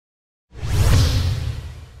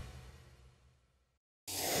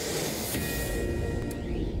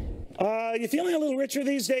You feeling a little richer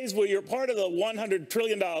these days? Well, you're part of the $100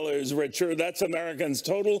 trillion richer. That's Americans'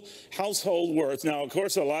 total household worth. Now, of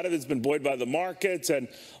course, a lot of it's been buoyed by the markets and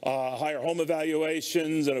higher home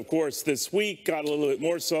evaluations. And, of course, this week got a little bit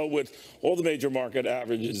more so with all the major market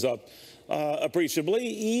averages up appreciably,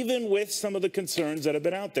 even with some of the concerns that have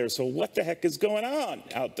been out there. So what the heck is going on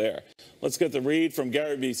out there? Let's get the read from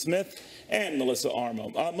Gary B. Smith and Melissa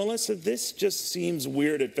Armo. Melissa, this just seems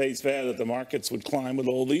weird at face value that the markets would climb with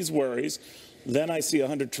all these worries. Then I see a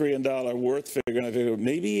 $100 trillion worth figure, and I figure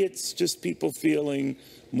maybe it's just people feeling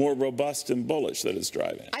more robust and bullish that is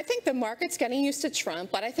driving it. I think the market's getting used to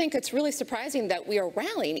Trump, but I think it's really surprising that we are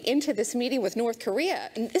rallying into this meeting with North Korea.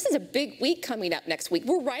 And this is a big week coming up next week.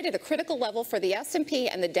 We're right at a critical level for the S&P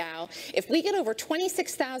and the Dow. If we get over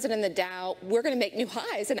 26,000 in the Dow, we're going to make new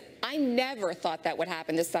highs. And I never thought that would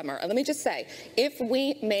happen this summer. And let me just say, if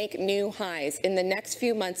we make new highs in the next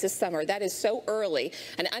few months this summer, that is so early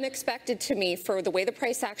and unexpected to me for the way the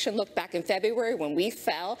price action looked back in February when we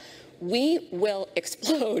fell. We will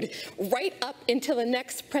explode right up until the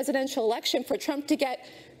next presidential election for Trump to get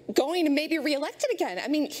going and maybe reelected again. I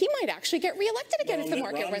mean, he might actually get reelected again if the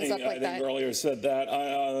market runs up like that. I think earlier said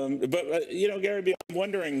that. But you know, Gary B., I'm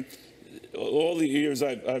wondering, all the years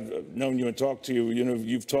I've known you and talked to you,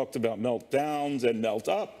 you've talked about meltdowns and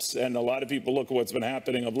melt-ups, and a lot of people look at what's been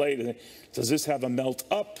happening of late, and does this have a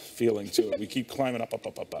melt-up feeling to it? We keep climbing up, up,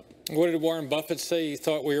 up, up, up. What did Warren Buffett say? He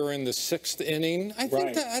thought we were in the 6th inning? I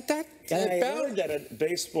think that I heard that a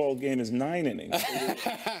baseball game is 9 innings.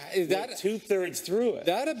 Is that 2/3 through it?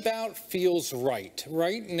 That about feels right.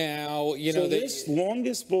 Right now, you know, this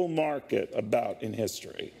longest bull market about in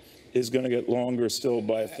history is going to get longer still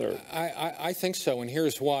by a third. I think so, and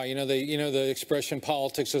here's why. You know, the expression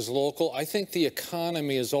politics is local. I think the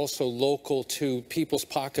economy is also local to people's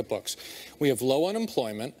pocketbooks. We have low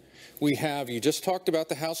unemployment. We have, you just talked about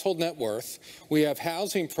the household net worth. We have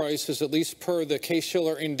housing prices, at least per the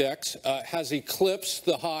Case-Shiller Index, has eclipsed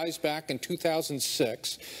the highs back in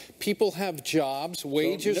 2006. People have jobs,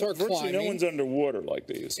 wages are climbing. Virtually no one's underwater like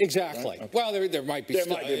these. Exactly. Right? Okay. Well, there might be. There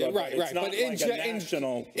might be, right. But like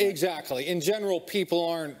national. Exactly. In general, people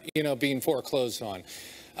aren't, being foreclosed on.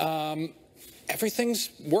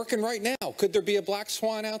 Everything's working right now. Could there be a black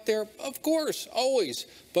swan out there? Of course, always.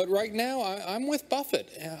 But right now, I'm with Buffett.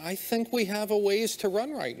 I think we have a ways to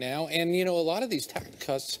run right now. And, a lot of these tax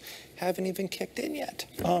cuts haven't even kicked in yet.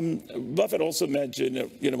 Buffett also mentioned,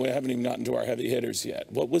 we haven't even gotten to our heavy hitters yet.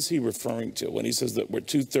 What was he referring to when he says that we're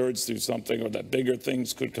 2/3 through something, or that bigger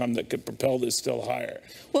things could come that could propel this still higher?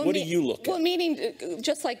 Well, what do you look at? Well, meaning,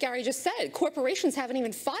 just like Gary just said, corporations haven't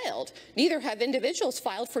even filed. Neither have individuals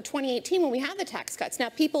filed for 2018 when we have the tax cuts. Now,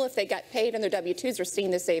 people, if they got paid on their W-2s, are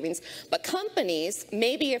seeing the savings. But companies,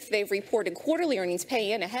 maybe if they've reported quarterly earnings,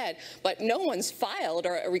 pay in ahead. But no one's filed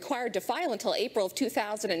or required to file until April of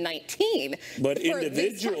 2019. But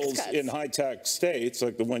individuals in high-tax states,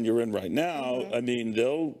 like the one you're in right now, I mean,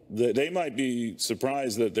 they might be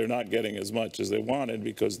surprised that they're not getting as much as they wanted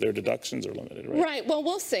because their deductions are limited, right? Right. Well,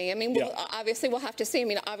 we'll see. I mean, obviously, we'll have to see. I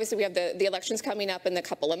mean, obviously, we have the elections coming up in a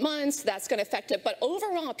couple of months. That's going to affect it. But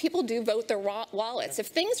overall, people do vote their wallets. If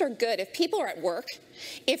things are good, if people are at work,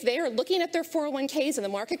 if they are looking at their 401ks and the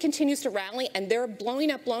market continues to rally and they're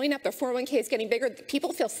blowing up, their 401k is getting bigger,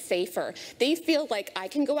 people feel safer. They feel like I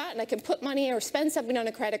can go out and I can put money or spend something on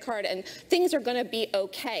a credit card and things are going to be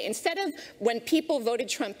okay. Instead of when people voted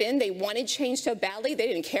Trump in, they wanted change so badly, they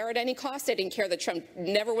didn't care at any cost. They didn't care that Trump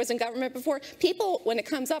never was in government before. People, when it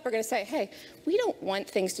comes up, are going to say, hey, we don't want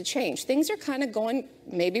things to change. Things are kind of going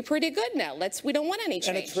maybe pretty good now. We don't want any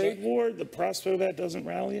change. And a trade war, the prospect of that doesn't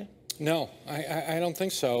rally you? No, I don't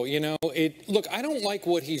think so. Look, I don't like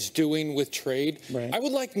what he's doing with trade. Right. I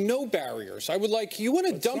would like no barriers. I would like, you want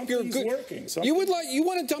to dump your goods. You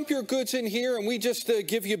want to dump your goods in here and we just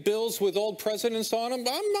give you bills with old presidents on them.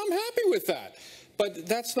 I'm happy with that. But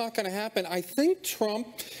that's not going to happen. I think Trump,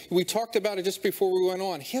 we talked about it just before we went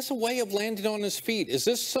on, he has a way of landing on his feet. Is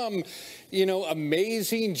this some,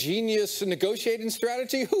 amazing, genius negotiating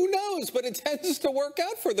strategy? Who knows? But it tends to work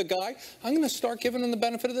out for the guy. I'm going to start giving him the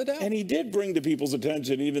benefit of the doubt. And he did bring to people's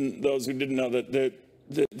attention, even those who didn't know, that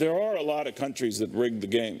there are a lot of countries that rigged the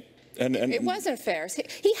game. And it wasn't fair.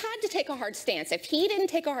 He had to take a hard stance. If he didn't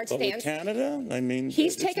take a hard stance, with Canada, I mean,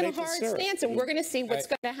 he's taken a hard stance, and we're going to see what's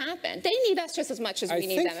going to happen. They need us just as much as we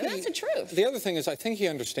need them, and that's the truth. The other thing is, I think he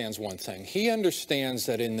understands one thing. He understands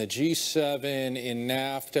that in the G7, in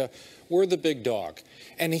NAFTA, we're the big dog.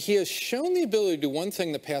 And he has shown the ability to do one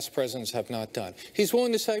thing that past presidents have not done. He's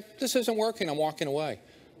willing to say, this isn't working, I'm walking away.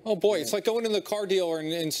 Oh, boy, it's like going to the car dealer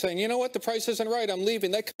and saying, you know what, the price isn't right, I'm leaving.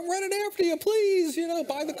 They come running after you, please, you know,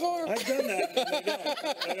 buy the car. I've done that, but they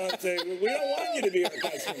don't. They don't say, we don't want you to be our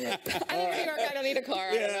customer. I'm in New York, I don't need a car.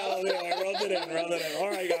 Yeah, rolled it in. All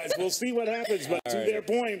right, guys, we'll see what happens. But to their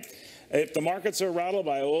point, if the markets are rattled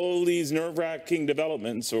by all these nerve-wracking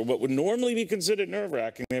developments, or what would normally be considered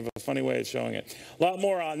nerve-wracking, they have a funny way of showing it. A lot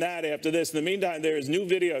more on that after this. In the meantime, there is new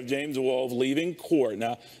video of James Wolf leaving court.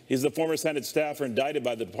 Now, he's the former Senate staffer indicted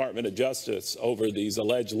by the Department of Justice over these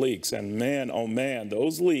alleged leaks. And man, oh man,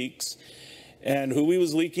 those leaks and who he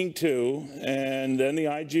was leaking to, and then the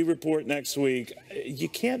IG report next week, you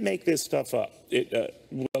can't make this stuff up.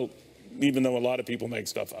 Well, even though a lot of people make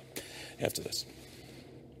stuff up. After this.